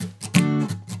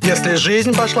Если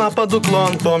жизнь пошла под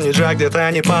уклон, помни, Джа где-то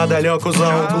неподалеку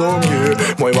за углом.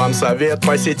 Мой вам совет: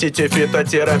 посетите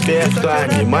фитотерапевта.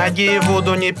 Ни магии,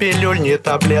 вуду, ни пилюль, ни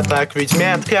таблеток. Ведь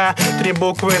метка, 3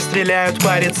 буквы стреляют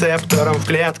по рецепторам в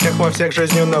клетках во всех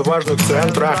жизненно важных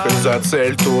центрах. И за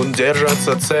цель тут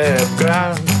держатся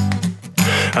цепко.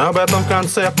 Об этом в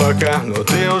конце пока. Но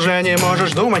ты уже не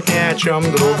можешь думать ни о чем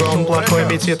другом. Плохой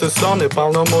аппетит и сон, и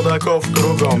полно мудаков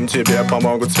кругом. Тебе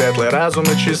помогут светлый разум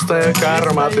и чистая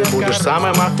карма. Ты будешь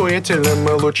самым охуительным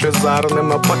и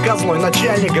лучезарным. А пока злой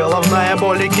начальник, головная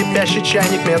боль и кипящий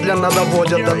чайник медленно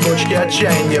доводят до точки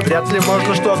отчаяния. Вряд ли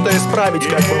можно что-то исправить,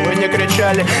 как бы вы ни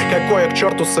кричали. Какое к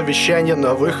черту совещание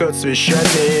на выход с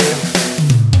вещами.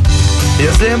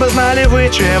 Если бы знали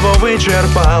вы, чего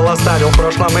вычерпал, оставил в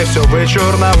прошлом и все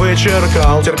вычурно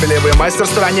вычеркал. Терпеливый мастер,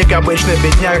 странник, обычный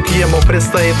бедняк, ему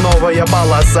предстоит новая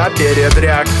полоса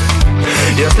передряг.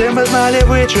 Если бы знали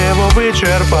вы, чего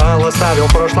вычерпал, оставил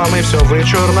в прошлом и все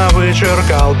вычурно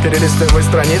вычеркал. Перелистывай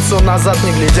страницу назад,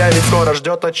 не глядя, ведь скоро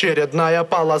ждет очередная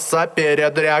полоса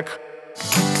передряг.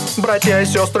 Братья и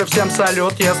сестры, всем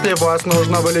салют. Если вас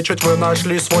нужно вылечить, вы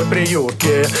нашли свой приют.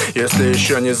 Если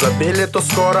еще не забили, то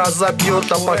скоро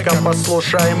забьют. А пока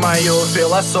послушай мою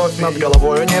философию. Над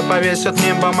головою не повесят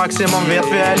нимба, максимум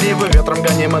ветви оливы. Ветром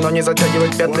гонимы, но не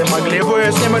затягивать петли могли бы.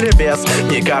 С ним или без,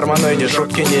 ни карма, но и ни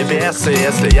шутки небес. И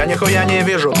если я нихуя не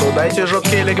вижу, то дайте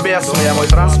жуткий ликбез. Я мой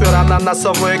трансфер,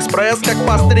 ананасовый экспресс. Как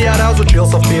пастырь я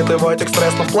разучился впитывать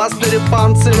экспресс. Но в пластыре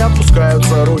панцирь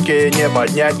опускаются руки, не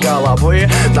поднять головы.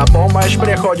 На помощь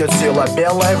приходит сила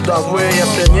белой вдовы.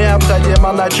 Если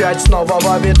необходимо начать с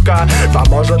нового витка,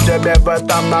 поможет тебе в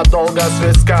этом надолго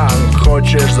свистка.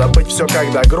 Хочешь забыть все,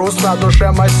 когда груз на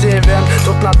душе массивен?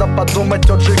 Тут надо подумать,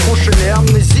 тот же куш или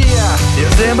амнезия.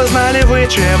 Если бы знали вы,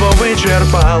 чего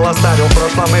вычерпал, оставил в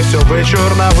прошлом и все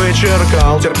вычурно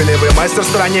вычеркал. Терпеливый мастер,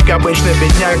 странник, обычный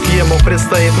бедняк, ему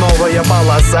предстоит новая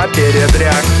полоса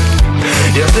передряг.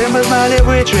 Если бы знали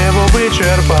вы, чего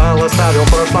вычерпал, оставил в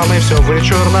прошлом и все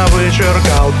вычурно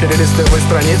вычеркал. Перелистывай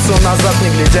страницу назад, не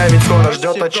глядя, ведь скоро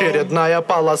ждет очередная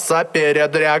полоса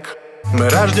передряг. Мы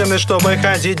рождены, чтобы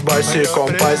ходить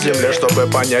босиком по земле. Чтобы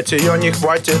понять ее, не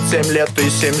хватит 7 лет и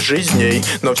 7 жизней.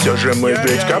 Но все же мы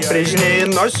ведь капризнее.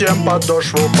 Носим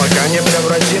подошву, пока не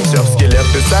превратимся в скелет.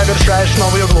 Ты совершаешь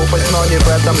новую глупость, но не в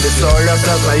этом ли соль.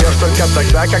 Осознаешь только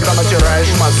тогда, когда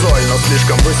натираешь мозоль. Но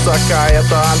слишком высока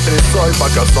эта антресоль,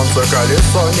 пока солнце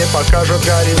колесо не покажет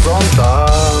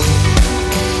горизонта.